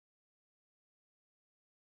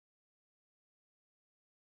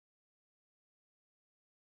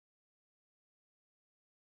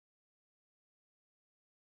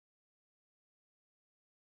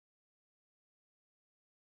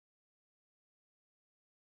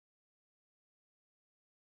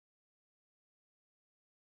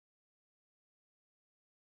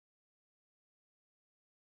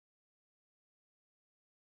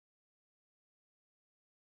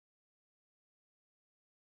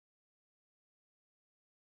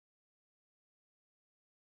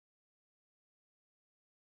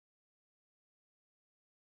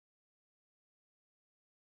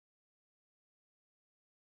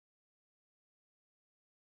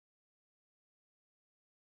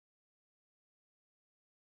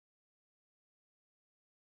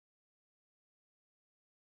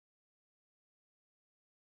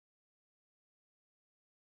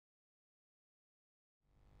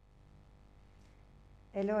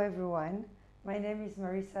Hello everyone, my name is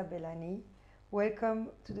Marisa Bellani. Welcome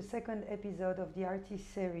to the second episode of the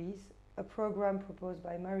Artist Series, a program proposed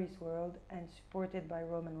by Mary's World and supported by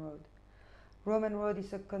Roman Road. Roman Road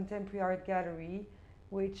is a contemporary art gallery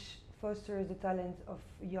which fosters the talents of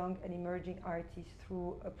young and emerging artists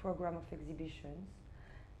through a program of exhibitions.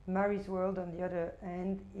 Mary's World, on the other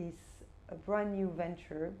hand, is a brand new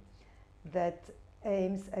venture that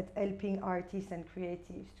aims at helping artists and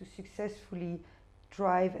creatives to successfully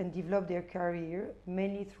drive and develop their career,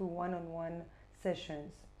 mainly through one-on-one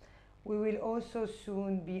sessions. We will also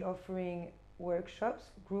soon be offering workshops,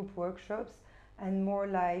 group workshops, and more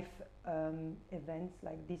live events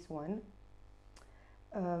like this one,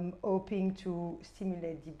 hoping to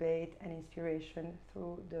stimulate debate and inspiration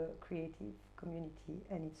through the creative community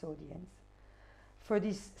and its audience. For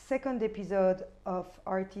this second episode of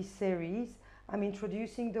Artist Series, I'm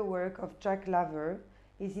introducing the work of Jacques Laver,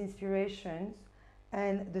 his inspirations,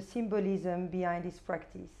 and the symbolism behind his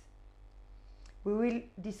practice. We will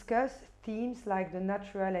discuss themes like the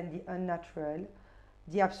natural and the unnatural,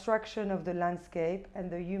 the abstraction of the landscape, and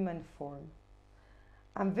the human form.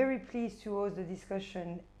 I'm very pleased to host the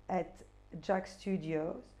discussion at Jacques'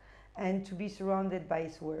 studios and to be surrounded by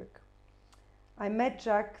his work. I met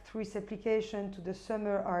Jacques through his application to the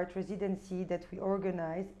summer art residency that we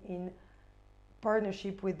organized in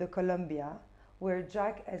partnership with the Columbia, where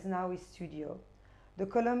Jacques has now his studio. The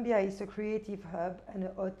Columbia is a creative hub and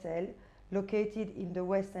a hotel located in the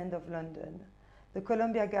West End of London. The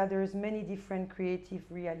Columbia gathers many different creative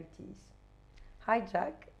realities. Hi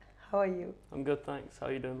Jacques, how are you? I'm good, thanks. How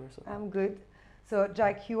are you doing, Marisa? I'm good. So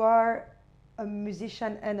Jacques, you are a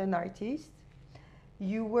musician and an artist.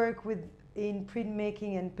 You work in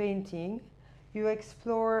printmaking and painting. You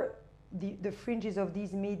explore the fringes of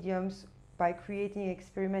these mediums by creating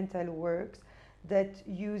experimental works that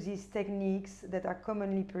uses techniques that are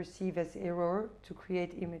commonly perceived as error to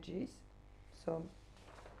create images.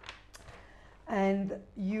 And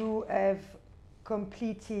you have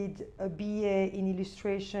completed a BA in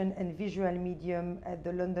illustration and visual medium at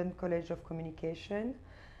the London College of Communication,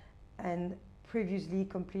 and previously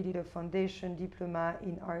completed a Foundation Diploma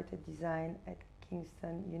in Art and Design at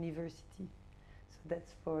Kingston University. So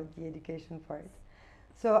that's for the education part.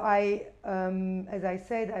 So as I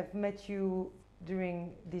said, I've met you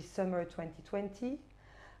during this summer 2020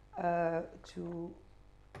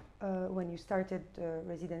 when you started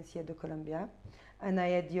residency at the Columbia, and I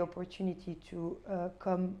had the opportunity to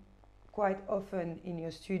come quite often in your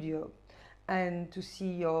studio and to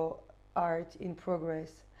see your art in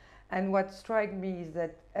progress. And what struck me is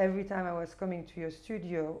that every time I was coming to your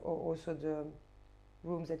studio, or also the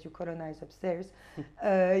rooms that you colonized upstairs,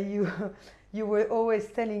 you were always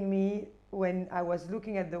telling me when I was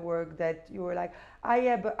looking at the work that you were like,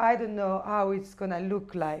 yeah, but I don't know how it's gonna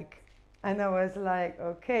look like. And I was like,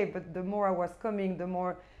 okay, but the more I was coming, the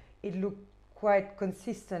more it looked quite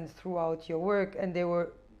consistent throughout your work, and they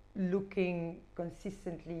were looking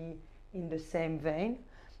consistently in the same vein.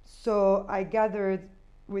 So I gathered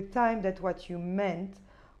with time that what you meant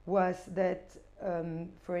was that,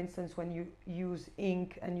 for instance, when you use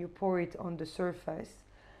ink and you pour it on the surface,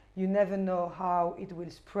 you never know how it will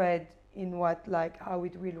spread in how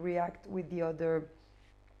it will react with the other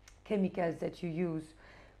chemicals that you use.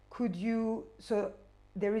 So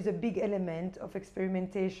there is a big element of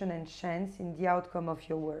experimentation and chance in the outcome of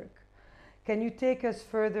your work. Can you take us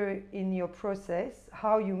further in your process,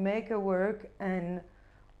 how you make a work and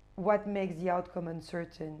what makes the outcome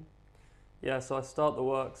uncertain? Yeah, so I start the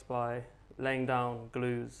works by laying down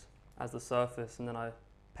glues as the surface, and then I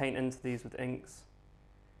paint into these with inks.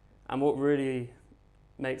 And what really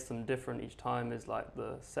makes them different each time is like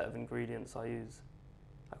the set of ingredients I use.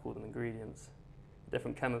 I call them ingredients,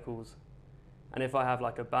 different chemicals. And if I have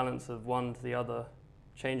like a balance of one to the other,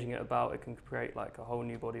 changing it about, it can create like a whole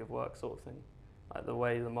new body of work sort of thing. Like the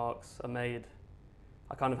way the marks are made,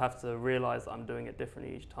 I kind of have to realize that I'm doing it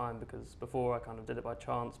differently each time, because before I kind of did it by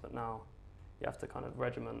chance, but now you have to kind of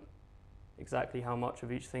regiment exactly how much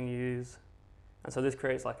of each thing you use. And so this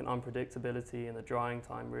creates like an unpredictability in the drying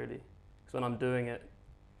time, really. Because when I'm doing it,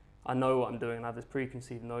 I know what I'm doing and I have this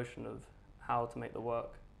preconceived notion of how to make the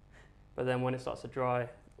work. But then when it starts to dry,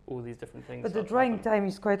 all these different things. But the drying time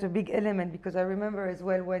is quite a big element, because I remember as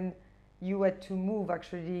well when you had to move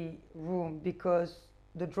actually room because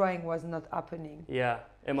the drying was not happening. Yeah,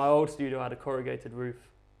 in my old studio I had a corrugated roof,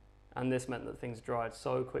 and this meant that things dried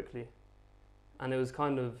so quickly. And it was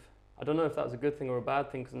kind of, I don't know if that was a good thing or a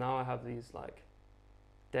bad thing, because now I have these like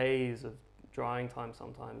days of drying time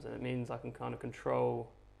sometimes, and it means I can kind of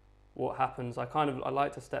control what happens. I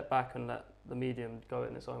like to step back and let the medium go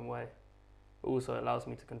in its own way. but also it allows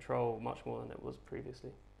me to control much more than it was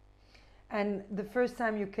previously. And the first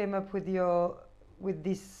time you came up with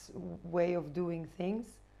this way of doing things,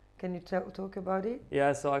 can you talk about it?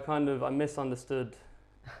 Yeah, so I misunderstood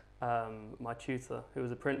my tutor, who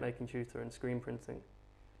was a printmaking tutor in screen printing,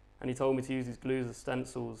 and he told me to use these glues as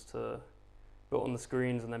stencils to put on the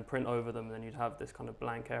screens and then print over them, and then you'd have this kind of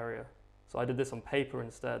blank area. So I did this on paper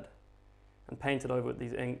instead and painted over with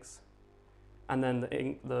these inks, and then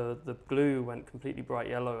the glue went completely bright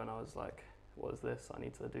yellow, and I was like, what is this? I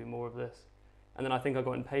need to do more of this. And then I think I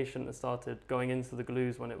got impatient and started going into the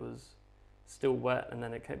glues when it was still wet, and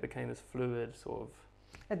then it became this fluid sort of.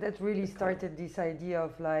 And that really started this idea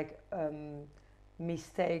of like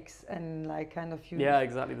mistakes and like kind of yeah,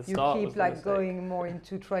 exactly. The start you was keep like mistake. going more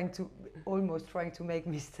into trying to make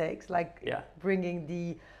mistakes, like yeah. bringing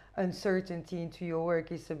the uncertainty into your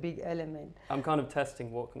work is a big element. I'm kind of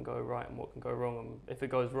testing what can go right and what can go wrong, and if it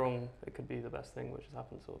goes wrong, it could be the best thing which has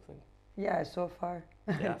happened, sort of thing. Yeah, so far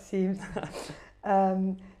Yeah. it seems.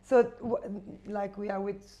 Like we are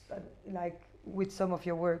with some of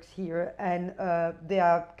your works here, and they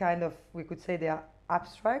are kind of, we could say they are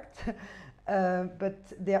abstract, but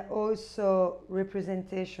they are also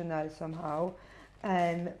representational somehow.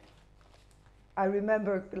 And I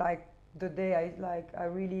remember like the day I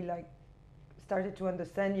really like started to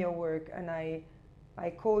understand your work, and I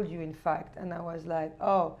called you in fact, and I was like,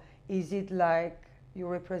 oh, is it like you're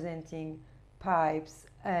representing pipes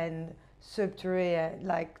and subterranean,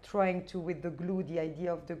 like trying to, with the glue, the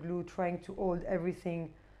idea of the glue, trying to hold everything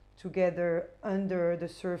together under the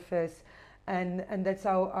surface, and that's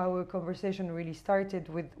how our conversation really started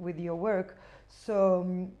with your work.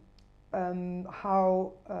 So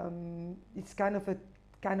how it's kind of a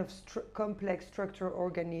complex structure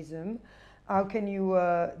organism. How can you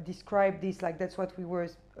describe this? Like that's what we were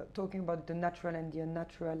talking about, the natural and the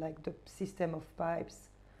unnatural, like the system of pipes.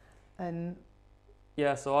 And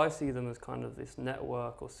yeah, so I see them as kind of this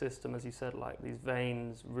network or system, as you said, like these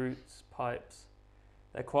veins, roots, pipes.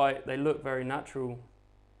 They look very natural,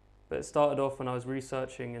 but it started off when I was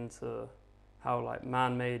researching into how like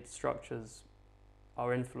man-made structures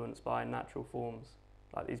are influenced by natural forms.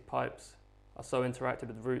 Like these pipes are so interactive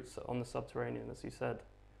with roots on the subterranean, as you said.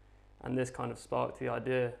 And this kind of sparked the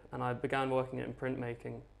idea, and I began working it in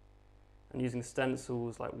printmaking and using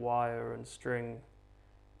stencils like wire and string,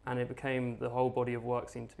 and it became, the whole body of work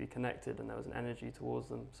seemed to be connected, and there was an energy towards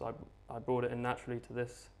them. So I brought it in naturally to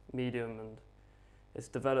this medium, and it's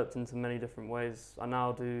developed into many different ways. I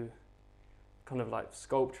now do kind of like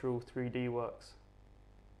sculptural 3D works,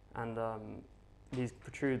 and these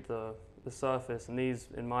protrude the surface, and these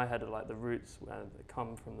in my head are like the roots where they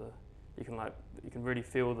come from. You can really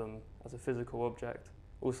feel them as a physical object.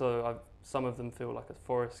 Also, some of them feel like a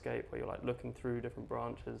forestscape where you're like looking through different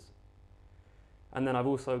branches. And then I've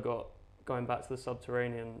also got, going back to the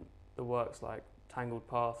subterranean, the works like Tangled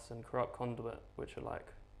Paths and Corrupt Conduit, which are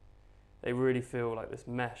like, they really feel like this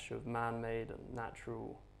mesh of man-made and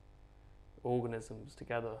natural organisms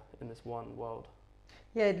together in this one world.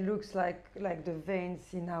 yeah, it looks like the veins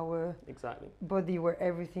in our Exactly. body, where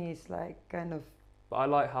everything is like kind of. But I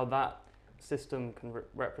like how that system can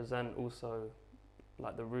represent also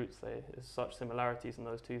like the roots. There's such similarities in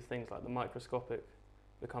those two things, like the microscopic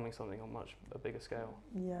becoming something on a bigger scale.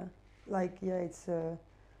 Yeah, like it's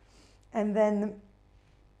and then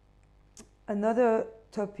another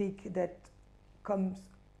topic that comes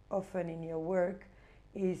often in your work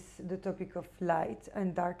is the topic of light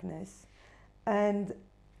and darkness. And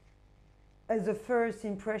as a first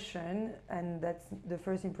impression, and that's the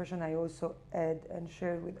first impression I also had and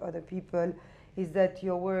shared with other people, is that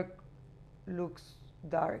your work looks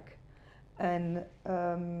dark. And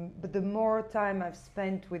but the more time I've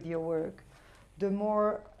spent with your work, the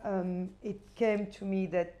more it came to me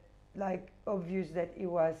that like obvious that it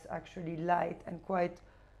was actually light and quite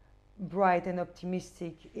bright and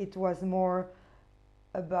optimistic. It was more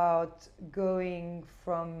about going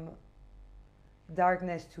from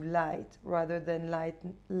darkness to light rather than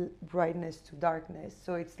brightness to darkness.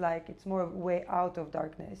 So it's like it's more a way out of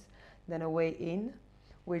darkness than a way in,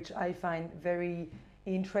 which I find very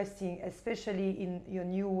interesting, especially in your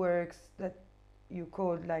new works that you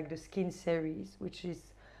called like the Skin series, which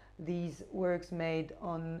is these works made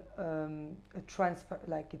on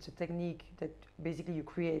like it's a technique that basically you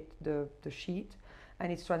create the sheet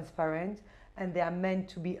and it's transparent, and they are meant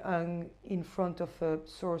to be hung in front of a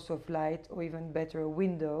source of light, or even better, a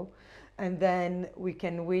window. And then we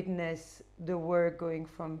can witness the work going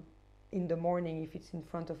from, in the morning, if it's in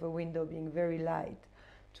front of a window, being very light,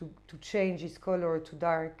 to change its color to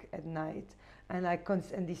dark at night. And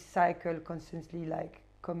and this cycle constantly like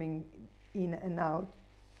coming in and out.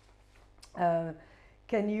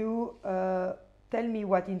 Can you tell me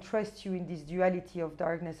what interests you in this duality of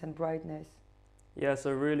darkness and brightness? Yeah,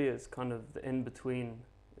 so really it's kind of the in-between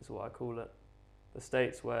is what I call it. The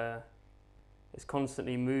states where it's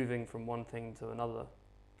constantly moving from one thing to another.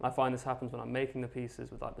 And I find this happens when I'm making the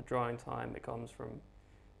pieces with like the drying time. It comes from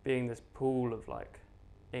being this pool of like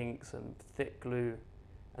inks and thick glue,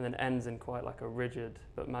 and then ends in quite like a rigid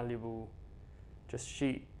but malleable just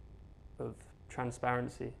sheet of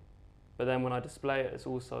transparency. But then when I display it, it's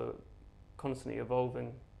also constantly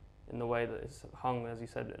evolving in the way that it's hung, as you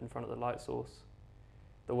said, in front of the light source.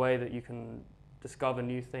 The way that you can discover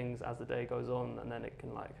new things as the day goes on, and then it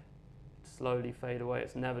can like slowly fade away.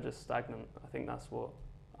 It's never just stagnant. I think that's what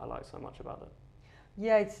I like so much about it.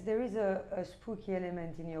 Yeah, there is a spooky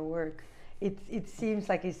element in your work. It seems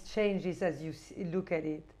like it changes as you look at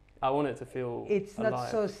it. I want it to feel it's alive. Not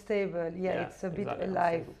so stable. Yeah, it's a bit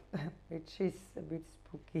alive, which is a bit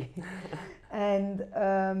spooky. And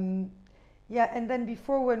yeah, and then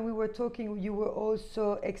before when we were talking, you were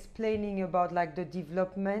also explaining about like the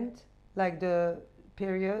development, like the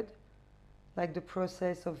period, like the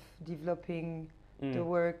process of developing the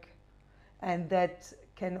work, and that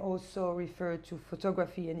can also refer to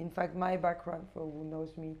photography. And in fact, my background, for who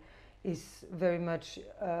knows me, is very much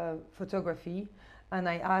photography. And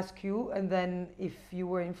I ask you, and then if you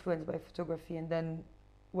were influenced by photography, and then,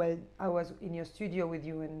 well, I was in your studio with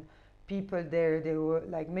you, and people there were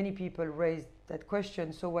like many people raised that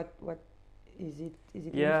question. So what is it? Is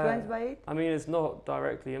it influenced by it? I mean, it's not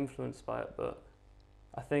directly influenced by it, but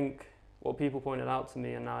I think what people pointed out to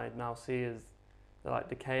me and I now see is the like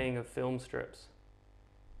decaying of film strips,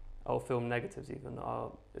 or film negatives even.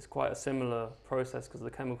 It's quite a similar process because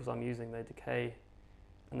the chemicals I'm using, they decay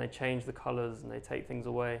and they change the colours and they take things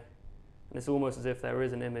away. And it's almost as if there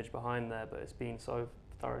is an image behind there, but it's been so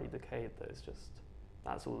thoroughly decayed that it's just,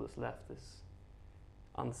 that's all that's left, this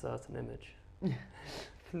uncertain image.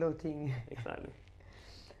 Floating. Exactly.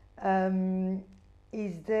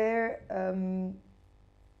 Is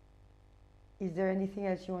there anything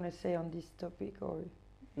else you want to say on this topic, or?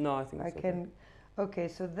 No, I think I can. Okay,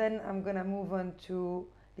 so then I'm gonna move on to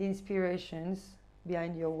the inspirations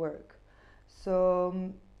behind your work.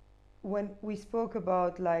 So when we spoke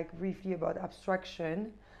about like briefly about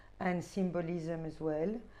abstraction and symbolism as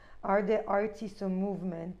well, are there artists or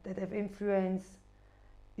movements that have influenced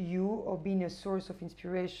you or been a source of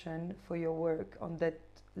inspiration for your work on that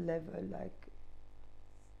level? Like,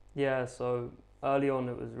 yeah, so early on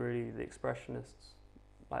it was really the expressionists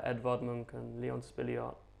like Edvard Munch and Leon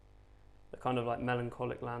Spiliart, the kind of like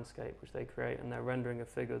melancholic landscape which they create, and their rendering of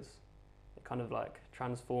figures, it kind of like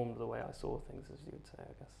transformed the way I saw things, as you would say,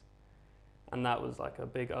 I guess. And that was like a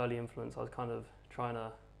big early influence. I was kind of trying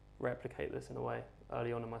to replicate this in a way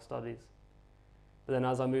early on in my studies. But then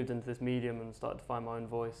as I moved into this medium and started to find my own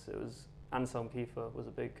voice, it was Anselm Kiefer was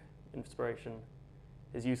a big inspiration.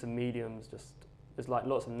 His use of mediums, just there's like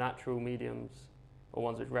lots of natural mediums or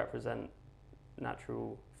ones which represent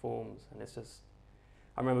natural forms, and it's just,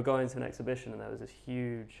 I remember going to an exhibition and there was this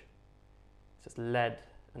huge, it's just lead,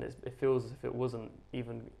 and it feels as if it wasn't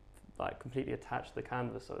even like completely attached to the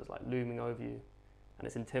canvas, so it's like looming over you, and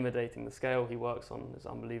it's intimidating. The scale he works on is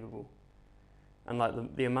unbelievable, and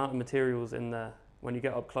like the amount of materials in there, when you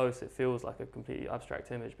get up close it feels like a completely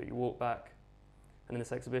abstract image, but you walk back, and in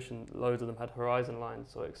this exhibition loads of them had horizon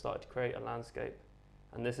lines, so it started to create a landscape.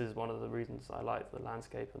 And this is one of the reasons I like the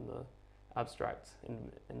landscape and the abstract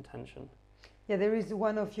intention. Yeah, there is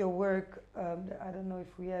one of your work, I don't know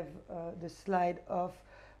if we have the slide of,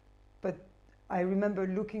 but I remember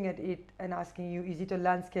looking at it and asking you, is it a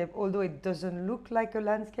landscape? Although it doesn't look like a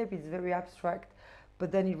landscape, it's very abstract,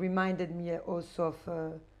 but then it reminded me also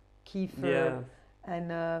of Kiefer. Yeah.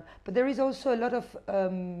 And but there is also a lot of,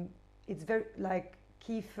 it's very, like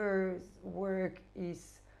Kiefer's work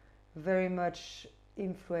is very much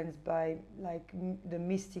influenced by like the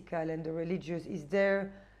mystical and the religious. Is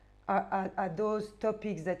there, are those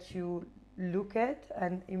topics that you look at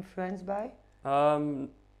and influenced by?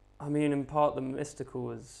 I mean, in part the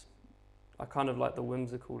mystical is, I kind of like the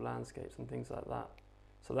whimsical landscapes and things like that.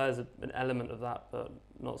 So there's an element of that, but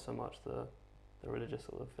not so much the religious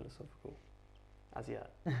or the philosophical, as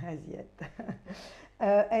yet. As yet.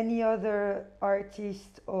 Any other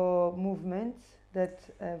artists or movements that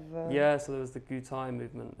have... Yeah, so there was the Gutai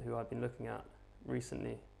movement, who I've been looking at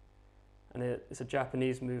recently. And it's a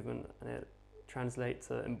Japanese movement, and it translates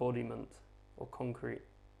to embodiment or concrete.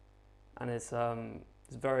 And it's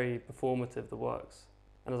very performative, the works.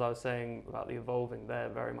 And as I was saying about the evolving, they're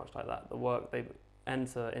very much like that. The work they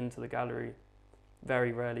enter into the gallery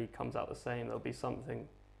very rarely comes out the same. There'll be something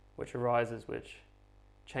which arises, which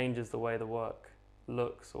changes the way the work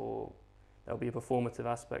looks, or there'll be a performative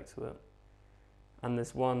aspect to it. And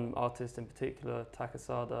this one artist in particular,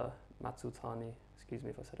 Takasada Matsutani, excuse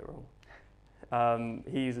me if I said it wrong,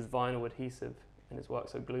 he uses vinyl adhesive in his work,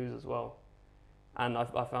 so glues as well. And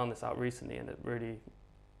I found this out recently, and it really,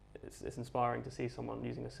 it's inspiring to see someone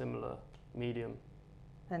using a similar medium.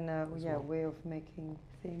 And yeah, well. Way of making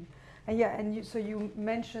things. And yeah, and so you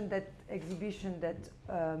mentioned that exhibition that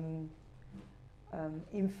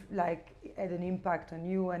like had an impact on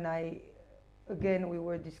you, and again, we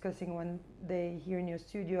were discussing one day here in your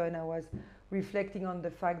studio, and I was reflecting on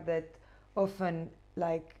the fact that often,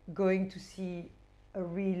 like, going to see a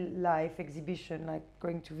real life exhibition, like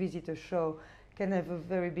going to visit a show, can have a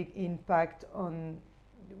very big impact on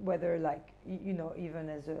whether, like, you know, even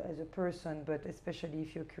as a person, but especially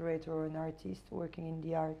if you're a curator or an artist working in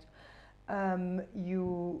the art,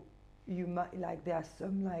 you might, like, there are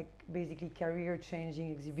some, like, basically career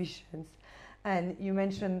changing exhibitions. And you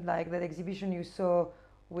mentioned, like, that exhibition you saw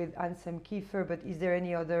with Ansem Kiefer, but is there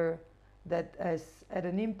any other that has had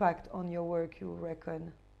an impact on your work, you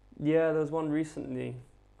reckon? Yeah, there was one recently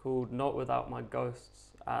called Not Without My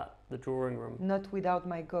Ghosts at the Drawing Room. Not Without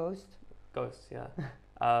My Ghost? Ghosts, yeah.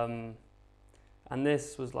 And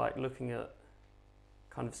this was like looking at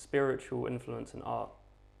kind of spiritual influence in art.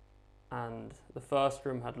 And the first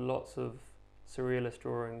room had lots of surrealist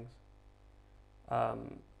drawings.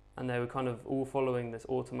 And they were kind of all following this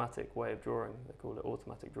automatic way of drawing. They call it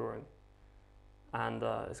automatic drawing. And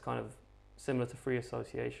it's kind of similar to free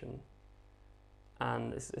association.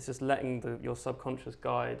 And it's just letting your subconscious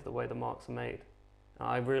guide the way the marks are made. And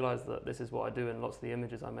I realized that this is what I do in lots of the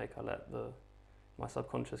images I make. I let my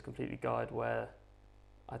subconscious completely guide where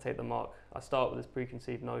I take the mark. I start with this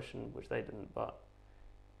preconceived notion, which they didn't, but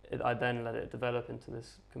I then let it develop into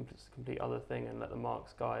this complete other thing and let the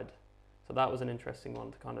marks guide. So that was an interesting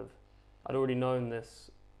one to kind of, I'd already known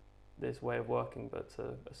this way of working, but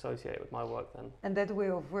to associate it with my work then. And that way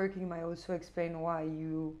of working might also explain why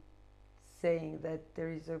you saying that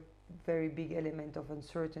there is a very big element of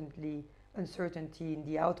uncertainty in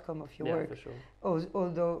the outcome of your work. Yeah, for sure.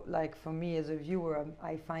 Although, like, for me as a viewer,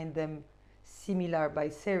 I find them similar by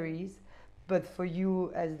series, but for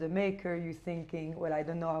you as the maker, you're thinking, well, I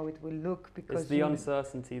don't know how it will look, because it's the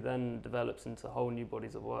uncertainty then develops into whole new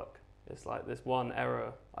bodies of work. It's like this one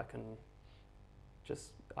error, I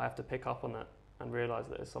have to pick up on it and realize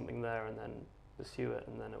that there's something there, and then pursue it,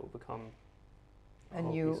 and then it will become a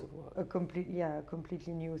whole piece of work. A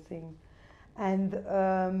completely new thing.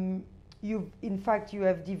 And you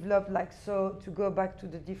have developed, like, so to go back to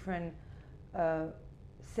the different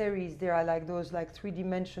series, there are like those like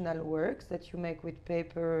three-dimensional works that you make with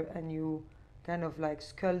paper, and you kind of like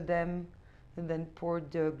sculpt them and then pour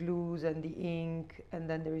the glues and the ink, and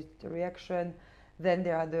then there is the reaction. Then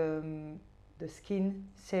there are the skin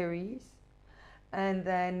series. And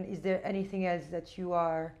then is there anything else that you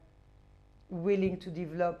are willing to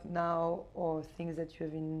develop now, or things that you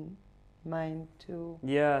have in mind to?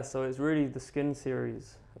 Yeah, so it's really the skin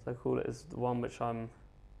series, as I call it, is the one which I'm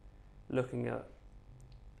looking at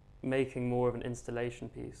making more of an installation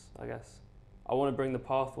piece, I guess. I want to bring the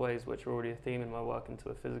pathways, which are already a theme in my work, into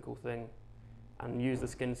a physical thing, and use the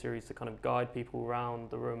skin series to kind of guide people around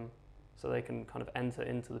the room so they can kind of enter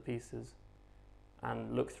into the pieces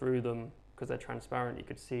and look through them. Because they're transparent, you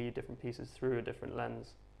could see different pieces through a different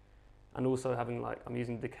lens. And also having, like, I'm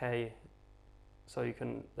using decay, so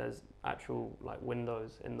there's actual, like,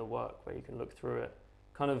 windows in the work where you can look through it.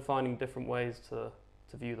 Kind of finding different ways to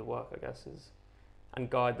view the work, I guess, and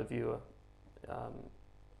guide the viewer.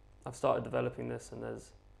 I've started developing this, and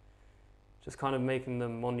there's just kind of making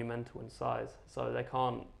them monumental in size, so they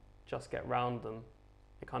can't just get round them.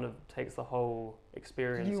 It kind of takes the whole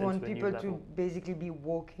experience into a new level. You want people to basically be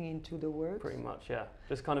walking into the works? Pretty much, yeah.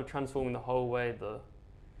 Just kind of transforming the whole way the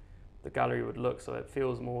gallery would look, so it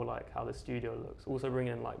feels more like how the studio looks. Also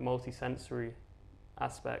bringing in, like, multi-sensory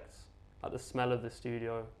aspects, like the smell of the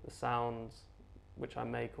studio, the sounds which I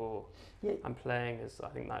make or I'm playing. I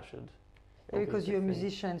think that should. Yeah, because you're a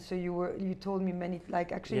musician, so you told me many,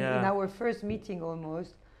 like, actually in our first meeting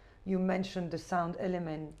almost, you mentioned the sound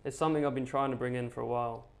element. It's something I've been trying to bring in for a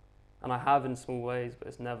while, and I have in small ways, but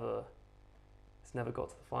it's never got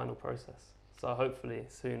to the final process. So hopefully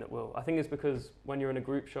soon it will. I think it's because when you're in a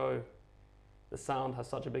group show, the sound has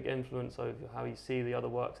such a big influence over how you see the other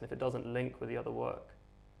works, and if it doesn't link with the other work,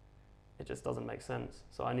 it just doesn't make sense.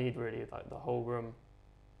 So I need really, like, the whole room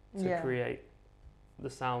to create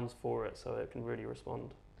the sounds for it so it can really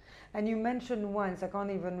respond. And you mentioned once, I can't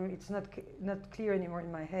even, it's not clear anymore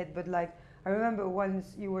in my head, but, like, I remember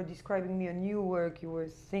once you were describing me a new work you were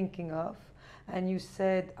thinking of, and you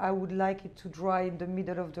said, I would like it to dry in the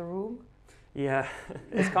middle of the room. Yeah,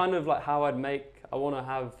 it's kind of like how I want to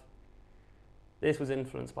have, this was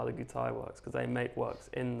influenced by the guitar works because they make works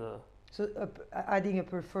in the... So adding a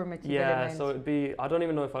performative element. So it'd be, I don't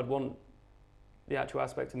even know if I'd want the actual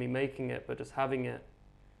aspect of me making it, but just having it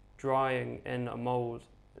drying in a mould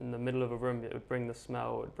in the middle of a room, it would bring the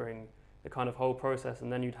smell, it would bring the kind of whole process,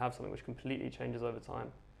 and then you'd have something which completely changes over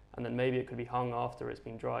time. And then maybe it could be hung after it's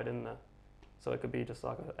been dried in there. So it could be just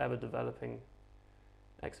like an ever-developing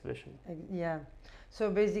exhibition. Yeah.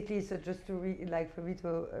 So basically, so just to for me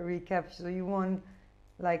to recap, so you want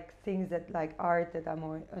like things that like art that are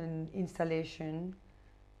more an installation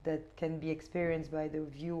that can be experienced by the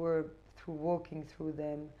viewer through walking through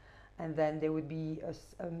them, and then there would be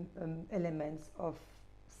elements of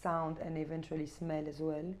sound and eventually smell as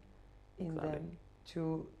well in them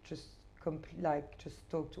to just just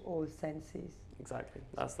talk to all senses. Exactly,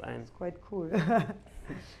 that's the aim. It's quite cool.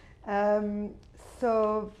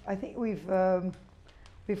 So I think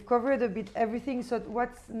we've covered a bit everything. So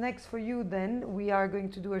what's next for you then? We are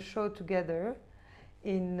going to do a show together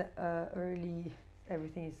in early.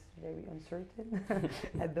 Everything is very uncertain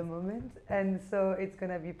at the moment, and so it's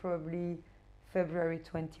gonna be probably February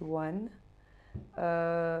 21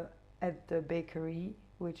 at the bakery,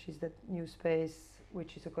 which is that new space,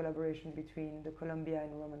 which is a collaboration between the Columbia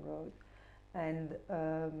and Roman Road. And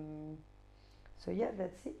so yeah,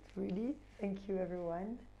 that's it really. Thank you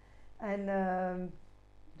everyone. And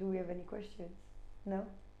do we have any questions? No?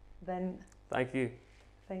 Then thank you.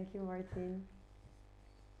 Thank you, Martin.